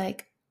 but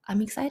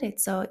I'm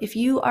excited. So if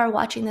you are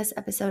watching this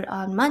episode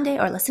on Monday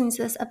or listening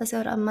to this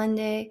episode on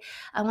Monday,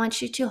 I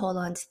want you to hold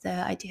on to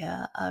the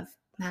idea of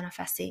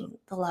manifesting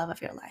the love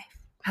of your life,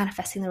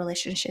 manifesting the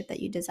relationship that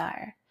you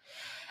desire.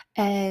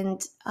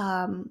 And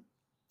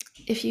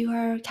if you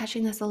are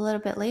catching this a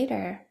little bit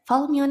later,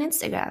 follow me on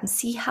Instagram,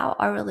 see how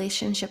our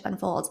relationship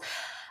unfolds.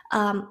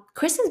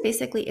 Chris is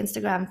basically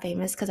Instagram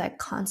famous because I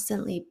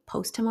constantly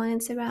post him on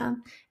Instagram,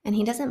 and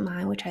he doesn't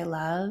mind, which I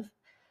love.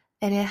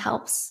 And it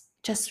helps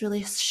just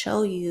really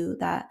show you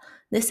that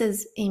this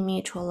is a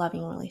mutual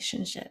loving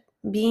relationship.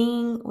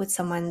 Being with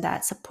someone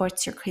that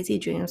supports your crazy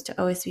dreams to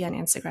always be on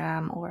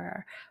Instagram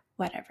or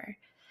whatever.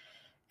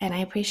 And I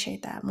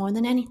appreciate that more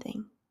than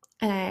anything.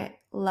 And I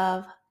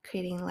love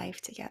creating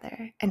life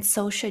together. And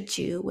so should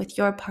you with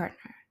your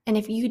partner. And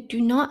if you do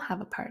not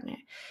have a partner,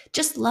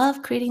 just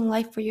love creating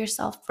life for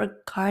yourself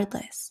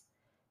regardless.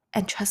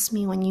 And trust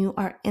me, when you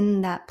are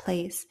in that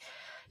place,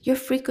 your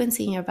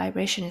frequency and your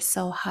vibration is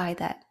so high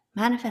that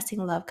manifesting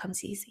love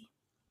comes easy.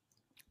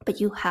 But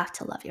you have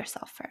to love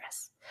yourself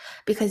first,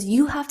 because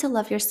you have to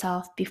love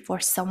yourself before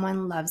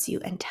someone loves you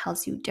and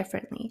tells you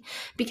differently.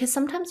 Because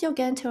sometimes you'll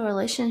get into a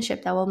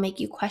relationship that will make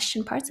you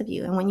question parts of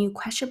you. And when you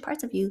question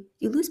parts of you,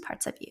 you lose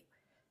parts of you.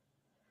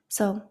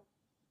 So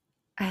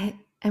I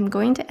am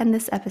going to end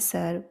this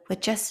episode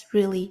with just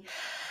really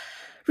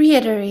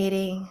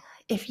reiterating,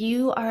 if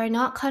you are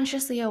not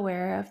consciously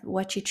aware of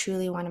what you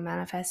truly want to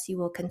manifest, you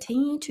will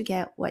continue to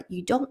get what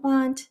you don't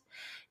want.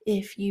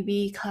 If you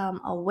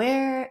become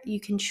aware, you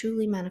can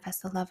truly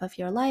manifest the love of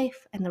your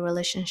life and the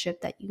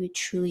relationship that you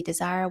truly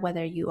desire,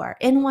 whether you are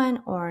in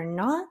one or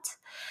not.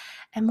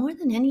 And more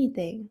than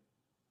anything,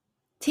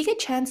 take a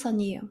chance on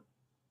you.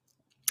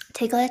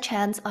 Take a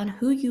chance on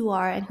who you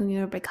are and who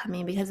you're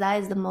becoming, because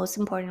that is the most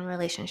important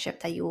relationship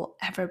that you will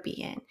ever be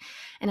in.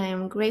 And I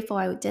am grateful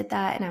I did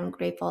that, and I'm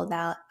grateful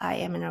that I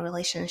am in a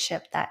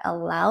relationship that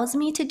allows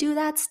me to do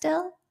that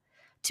still,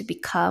 to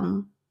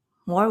become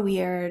more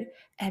weird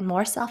and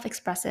more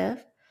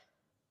self-expressive.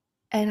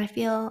 And I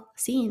feel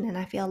seen and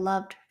I feel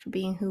loved for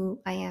being who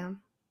I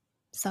am.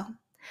 So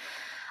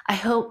I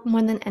hope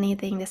more than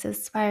anything this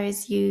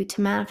inspires you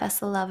to manifest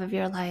the love of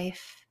your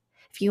life.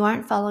 If you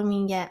aren't following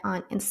me yet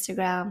on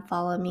Instagram,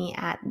 follow me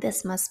at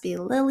This Must Be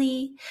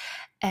Lily,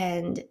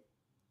 and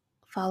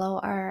follow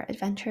our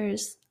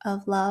adventures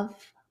of love,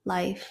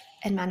 life,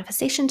 and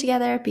manifestation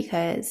together,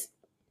 because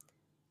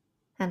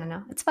I don't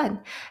know, it's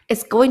fun.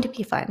 It's going to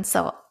be fun.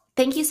 So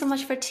thank you so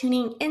much for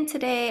tuning in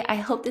today. I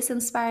hope this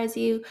inspires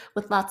you.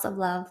 With lots of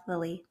love,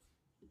 Lily.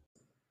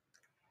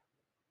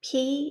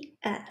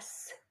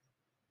 P.S.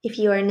 If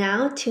you are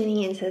now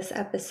tuning into this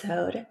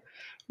episode,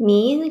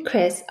 me and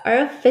Chris are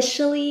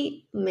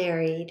officially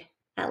married,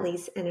 at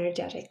least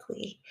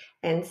energetically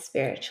and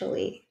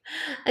spiritually.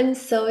 I'm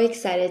so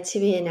excited to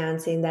be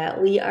announcing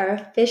that we are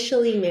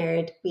officially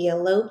married. We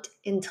eloped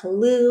in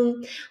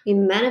Tulum. We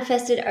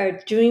manifested our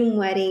dream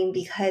wedding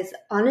because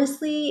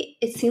honestly,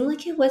 it seemed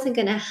like it wasn't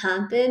going to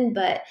happen,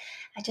 but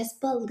I just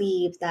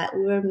believed that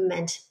we were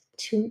meant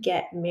to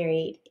get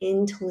married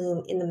in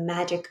Tulum, in the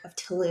magic of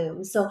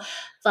Tulum. So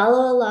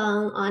follow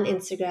along on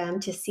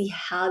Instagram to see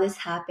how this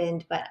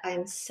happened, but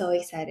I'm so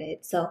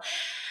excited. So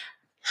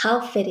how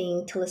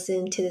fitting to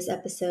listen to this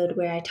episode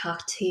where I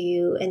talk to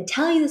you and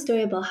tell you the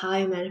story about how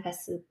I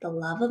manifested the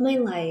love of my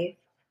life,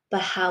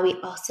 but how we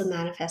also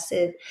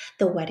manifested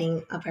the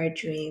wedding of our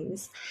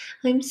dreams.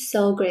 I'm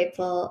so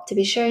grateful to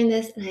be sharing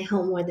this, and I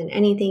hope more than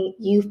anything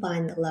you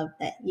find the love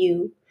that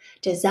you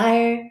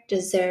desire,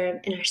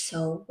 deserve, and are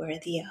so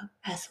worthy of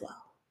as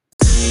well.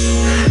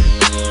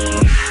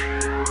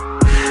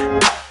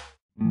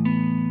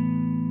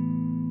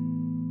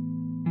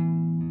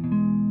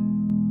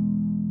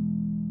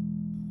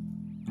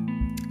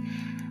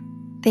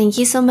 Thank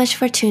you so much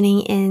for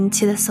tuning in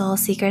to the Soul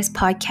Seekers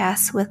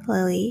podcast with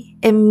Lily.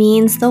 It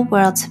means the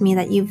world to me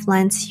that you've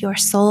lent your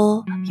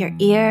soul, your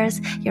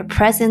ears, your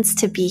presence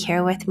to be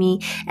here with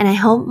me. And I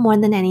hope more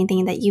than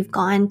anything that you've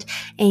gotten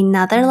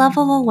another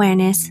level of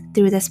awareness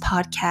through this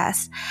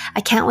podcast.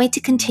 I can't wait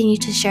to continue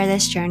to share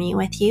this journey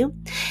with you.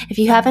 If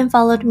you haven't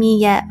followed me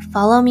yet,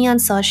 follow me on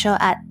social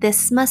at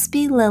This Must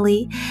Be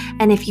Lily.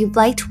 And if you've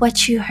liked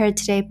what you heard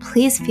today,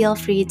 please feel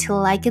free to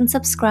like and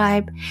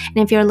subscribe. And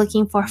if you're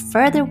looking for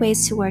further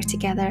ways to work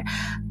together,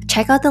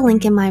 check out the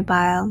link in my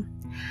bio.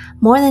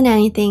 More than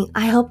anything,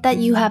 I hope that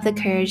you have the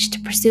courage to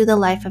pursue the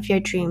life of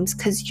your dreams,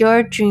 because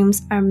your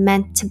dreams are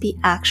meant to be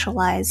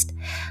actualized.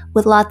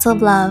 With lots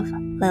of love,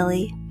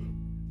 Lily.